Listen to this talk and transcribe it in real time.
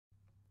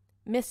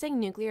Missing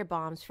nuclear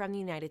bombs from the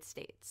United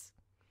States.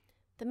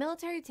 The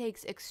military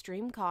takes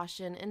extreme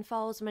caution and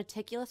follows a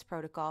meticulous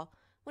protocol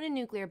when a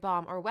nuclear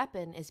bomb or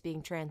weapon is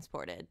being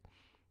transported.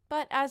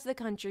 But as the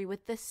country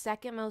with the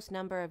second most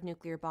number of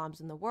nuclear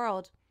bombs in the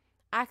world,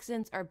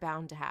 accidents are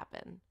bound to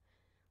happen.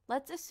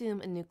 Let's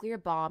assume a nuclear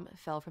bomb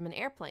fell from an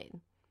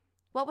airplane.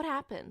 What would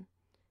happen?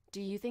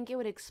 Do you think it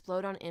would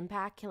explode on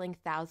impact, killing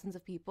thousands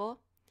of people?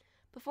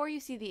 Before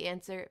you see the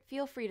answer,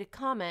 feel free to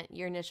comment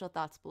your initial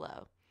thoughts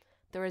below.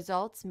 The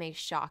results may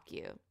shock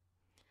you.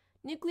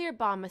 Nuclear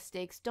bomb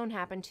mistakes don't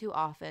happen too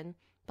often,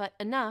 but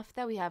enough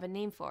that we have a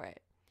name for it.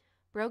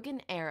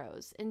 Broken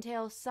arrows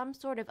entail some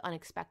sort of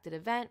unexpected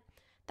event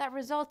that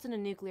results in a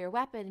nuclear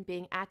weapon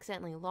being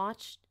accidentally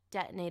launched,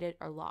 detonated,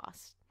 or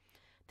lost.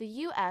 The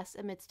U.S.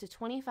 admits to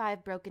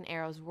 25 broken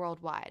arrows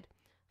worldwide,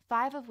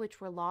 5 of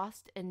which were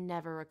lost and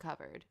never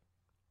recovered.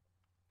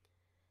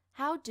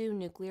 How do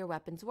nuclear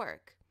weapons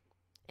work?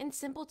 In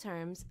simple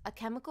terms, a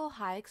chemical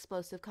high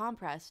explosive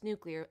compress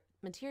nuclear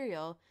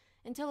material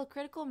until a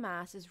critical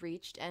mass is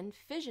reached and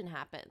fission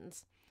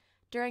happens.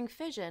 During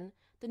fission,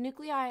 the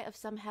nuclei of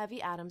some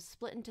heavy atoms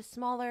split into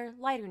smaller,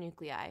 lighter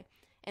nuclei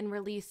and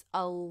release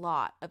a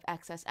lot of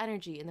excess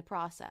energy in the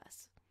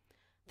process.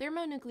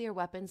 Thermonuclear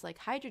weapons like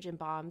hydrogen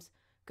bombs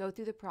go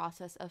through the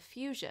process of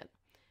fusion.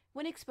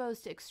 When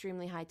exposed to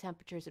extremely high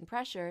temperatures and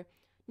pressure,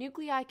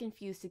 nuclei can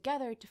fuse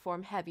together to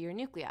form heavier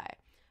nuclei,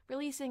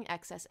 releasing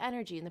excess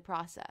energy in the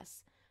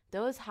process.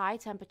 Those high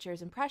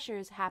temperatures and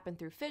pressures happen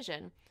through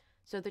fission,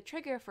 so the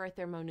trigger for a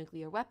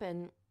thermonuclear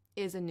weapon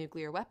is a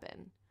nuclear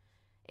weapon.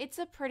 It's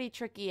a pretty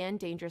tricky and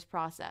dangerous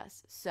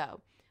process,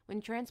 so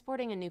when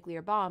transporting a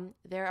nuclear bomb,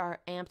 there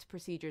are amped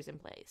procedures in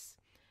place.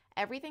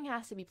 Everything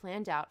has to be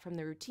planned out from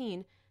the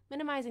routine,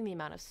 minimizing the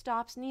amount of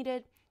stops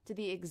needed to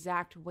the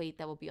exact weight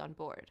that will be on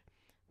board.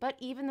 But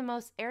even the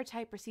most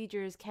airtight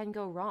procedures can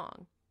go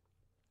wrong.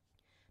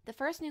 The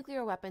first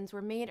nuclear weapons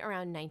were made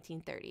around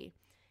 1930.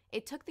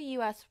 It took the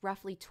U.S.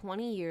 roughly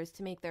 20 years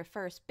to make their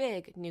first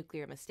big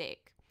nuclear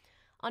mistake.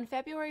 On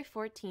February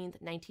 14,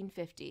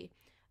 1950,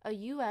 a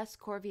U.S.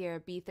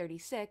 Corvair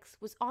B-36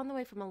 was on the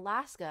way from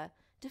Alaska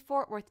to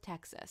Fort Worth,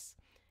 Texas.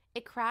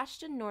 It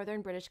crashed in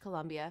northern British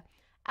Columbia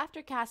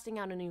after casting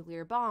out a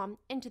nuclear bomb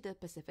into the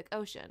Pacific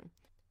Ocean.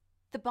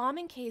 The bomb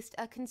encased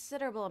a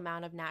considerable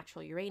amount of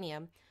natural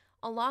uranium,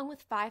 along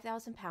with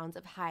 5,000 pounds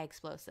of high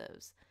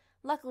explosives.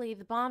 Luckily,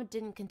 the bomb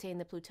didn't contain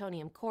the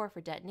plutonium core for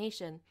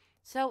detonation,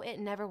 so it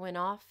never went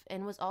off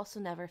and was also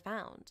never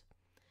found.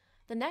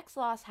 The next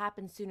loss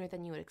happened sooner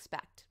than you would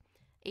expect.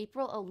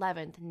 April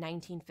 11,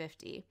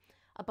 1950,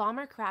 a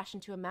bomber crashed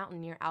into a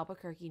mountain near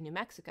Albuquerque, New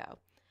Mexico.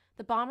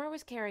 The bomber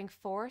was carrying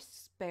 4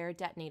 spare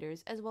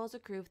detonators as well as a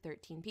crew of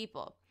 13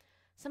 people.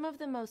 Some of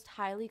the most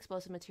highly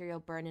explosive material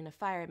burned in a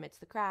fire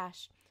amidst the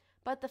crash,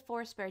 but the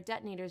 4 spare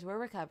detonators were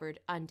recovered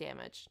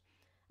undamaged.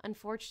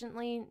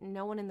 Unfortunately,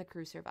 no one in the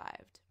crew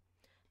survived.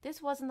 This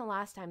wasn't the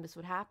last time this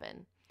would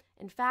happen.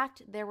 In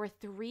fact, there were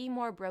 3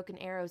 more broken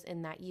arrows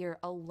in that year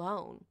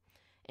alone.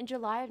 In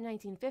July of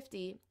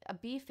 1950, a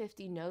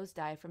B-50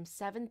 nosedived from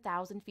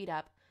 7,000 feet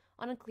up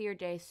on a clear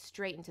day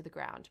straight into the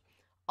ground,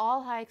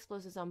 all high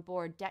explosives on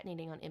board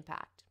detonating on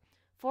impact.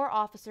 4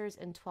 officers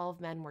and 12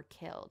 men were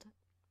killed.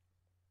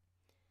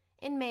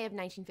 In May of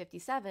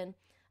 1957,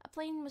 a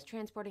plane was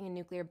transporting a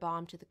nuclear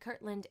bomb to the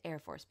Kirtland Air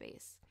Force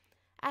Base.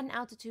 At an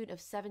altitude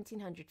of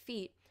 1,700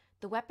 feet,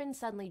 the weapon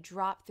suddenly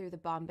dropped through the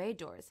bomb bay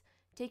doors,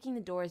 taking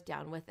the doors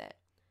down with it.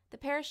 The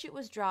parachute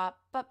was dropped,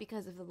 but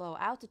because of the low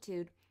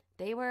altitude,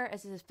 they were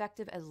as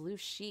effective as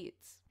loose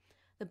sheets.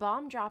 The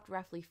bomb dropped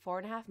roughly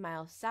 4.5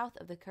 miles south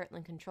of the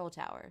Kirtland Control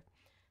Tower.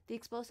 The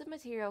explosive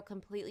material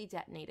completely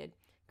detonated,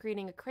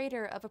 creating a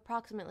crater of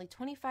approximately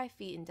 25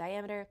 feet in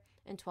diameter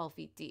and 12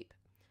 feet deep.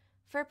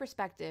 For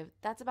perspective,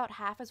 that's about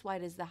half as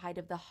wide as the height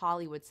of the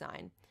Hollywood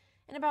sign,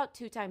 and about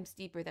 2 times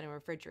deeper than a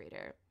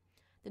refrigerator.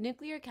 The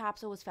nuclear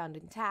capsule was found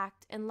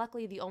intact, and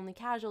luckily the only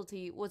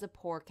casualty was a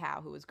poor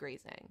cow who was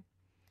grazing.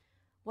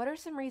 What are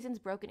some reasons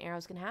broken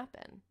arrows can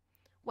happen?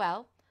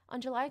 Well, on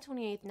July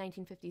 28,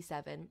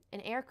 1957,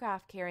 an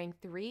aircraft carrying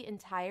 3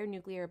 entire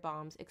nuclear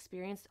bombs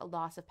experienced a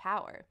loss of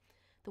power.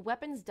 The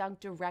weapons dunked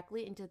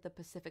directly into the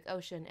Pacific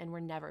Ocean and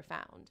were never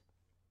found.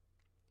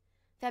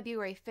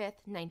 February 5,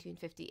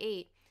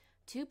 1958,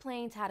 2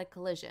 planes had a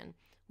collision,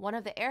 one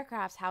of the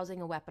aircrafts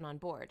housing a weapon on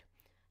board.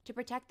 To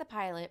protect the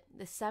pilot,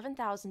 the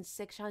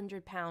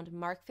 7,600-pound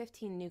Mark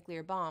 15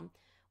 nuclear bomb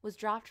was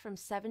dropped from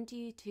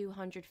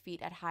 7,200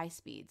 feet at high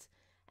speeds,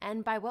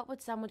 and by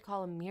what some would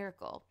call a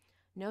miracle,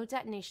 no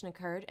detonation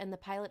occurred and the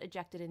pilot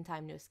ejected in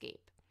time to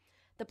escape.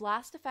 The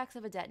blast effects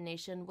of a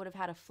detonation would have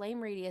had a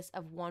flame radius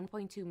of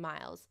 1.2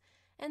 miles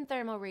and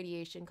thermal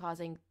radiation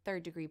causing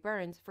third-degree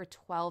burns for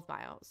 12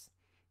 miles.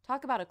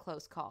 Talk about a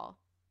close call.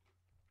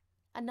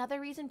 Another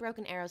reason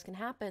broken arrows can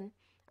happen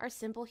are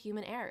simple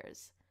human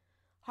errors.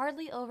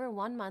 Hardly over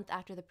 1 month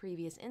after the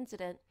previous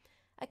incident,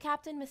 a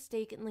captain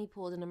mistakenly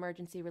pulled an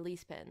emergency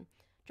release pin,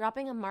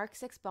 dropping a Mark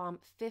 6 bomb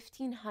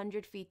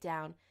 1,500 feet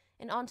down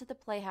and onto the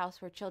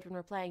playhouse where children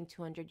were playing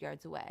 200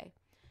 yards away.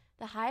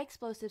 The high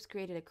explosives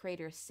created a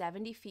crater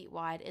 70 feet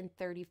wide and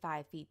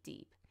 35 feet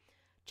deep.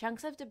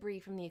 Chunks of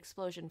debris from the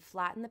explosion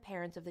flattened the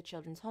parents of the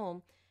children's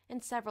home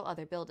and several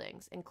other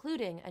buildings,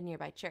 including a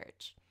nearby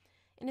church.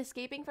 In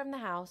escaping from the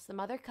house, the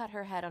mother cut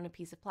her head on a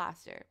piece of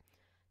plaster.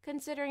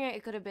 Considering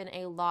it could have been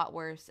a lot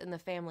worse in the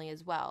family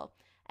as well,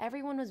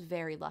 everyone was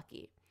very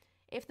lucky.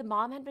 If the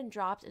bomb had been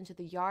dropped into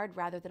the yard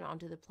rather than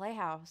onto the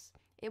playhouse,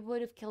 it would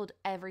have killed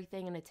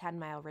everything in a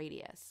 10-mile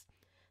radius.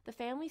 The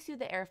family sued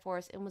the Air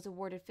Force and was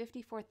awarded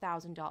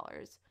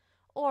 $54,000,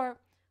 or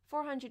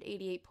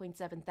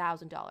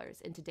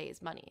 $488,700 in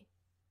today's money.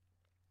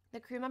 The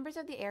crew members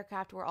of the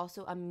aircraft were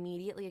also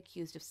immediately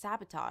accused of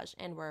sabotage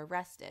and were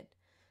arrested,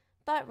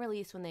 but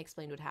released when they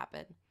explained what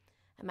happened.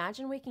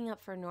 Imagine waking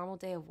up for a normal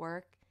day of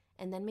work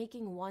and then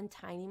making one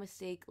tiny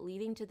mistake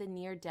leading to the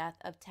near death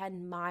of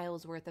 10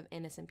 miles worth of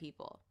innocent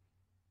people.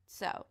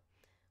 So,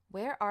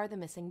 where are the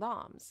missing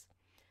bombs?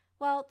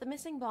 Well, the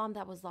missing bomb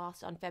that was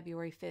lost on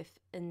February 5th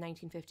in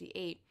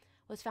 1958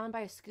 was found by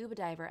a scuba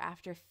diver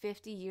after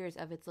 50 years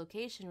of its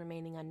location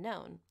remaining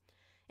unknown.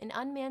 An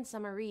unmanned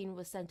submarine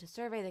was sent to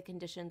survey the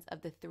conditions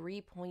of the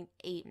 3.8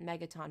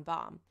 megaton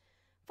bomb.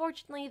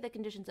 Fortunately, the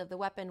conditions of the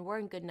weapon were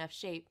in good enough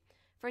shape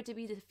for it to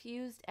be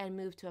defused and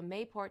moved to a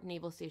Mayport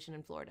Naval Station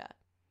in Florida.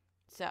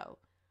 So,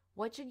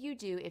 what should you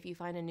do if you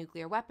find a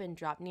nuclear weapon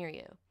dropped near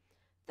you?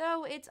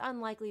 Though it's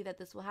unlikely that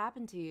this will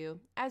happen to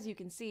you, as you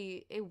can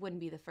see, it wouldn't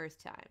be the first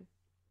time.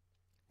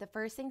 The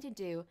first thing to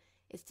do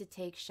is to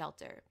take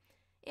shelter.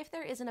 If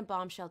there isn't a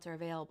bomb shelter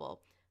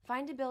available,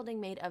 find a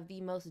building made of the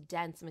most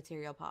dense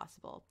material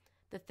possible.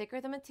 The thicker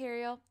the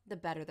material, the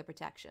better the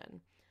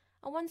protection.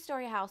 A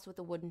one-story house with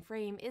a wooden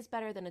frame is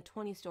better than a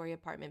 20-story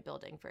apartment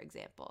building, for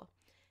example.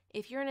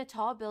 If you're in a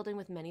tall building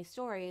with many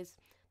stories,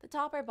 the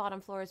top or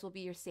bottom floors will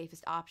be your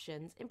safest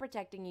options in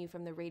protecting you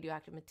from the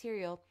radioactive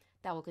material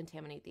that will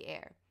contaminate the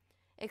air.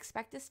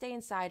 Expect to stay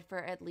inside for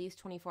at least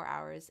 24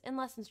 hours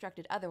unless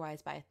instructed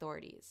otherwise by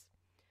authorities.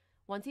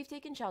 Once you've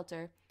taken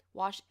shelter,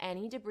 wash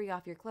any debris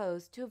off your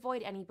clothes to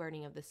avoid any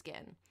burning of the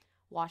skin.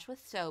 Wash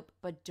with soap,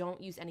 but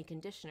don't use any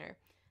conditioner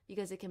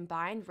because it can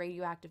bind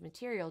radioactive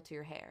material to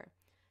your hair.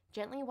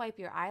 Gently wipe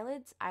your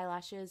eyelids,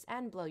 eyelashes,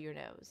 and blow your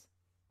nose.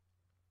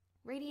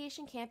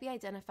 Radiation can't be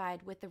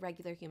identified with the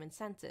regular human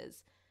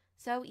senses,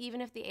 so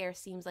even if the air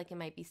seems like it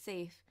might be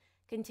safe,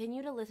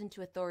 continue to listen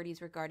to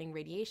authorities regarding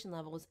radiation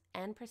levels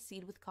and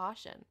proceed with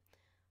caution.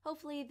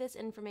 Hopefully, this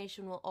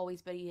information will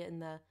always be in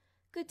the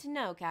good to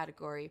know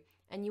category,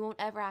 and you won't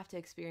ever have to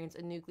experience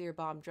a nuclear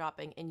bomb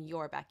dropping in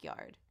your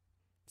backyard.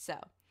 So,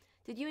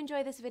 did you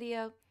enjoy this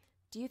video?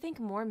 Do you think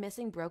more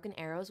missing broken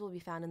arrows will be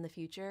found in the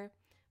future?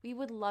 We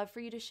would love for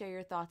you to share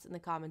your thoughts in the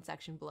comment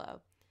section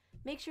below.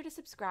 Make sure to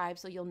subscribe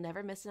so you'll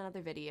never miss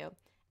another video,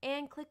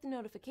 and click the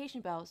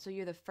notification bell so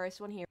you're the first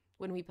one here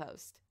when we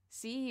post.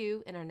 See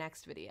you in our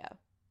next video.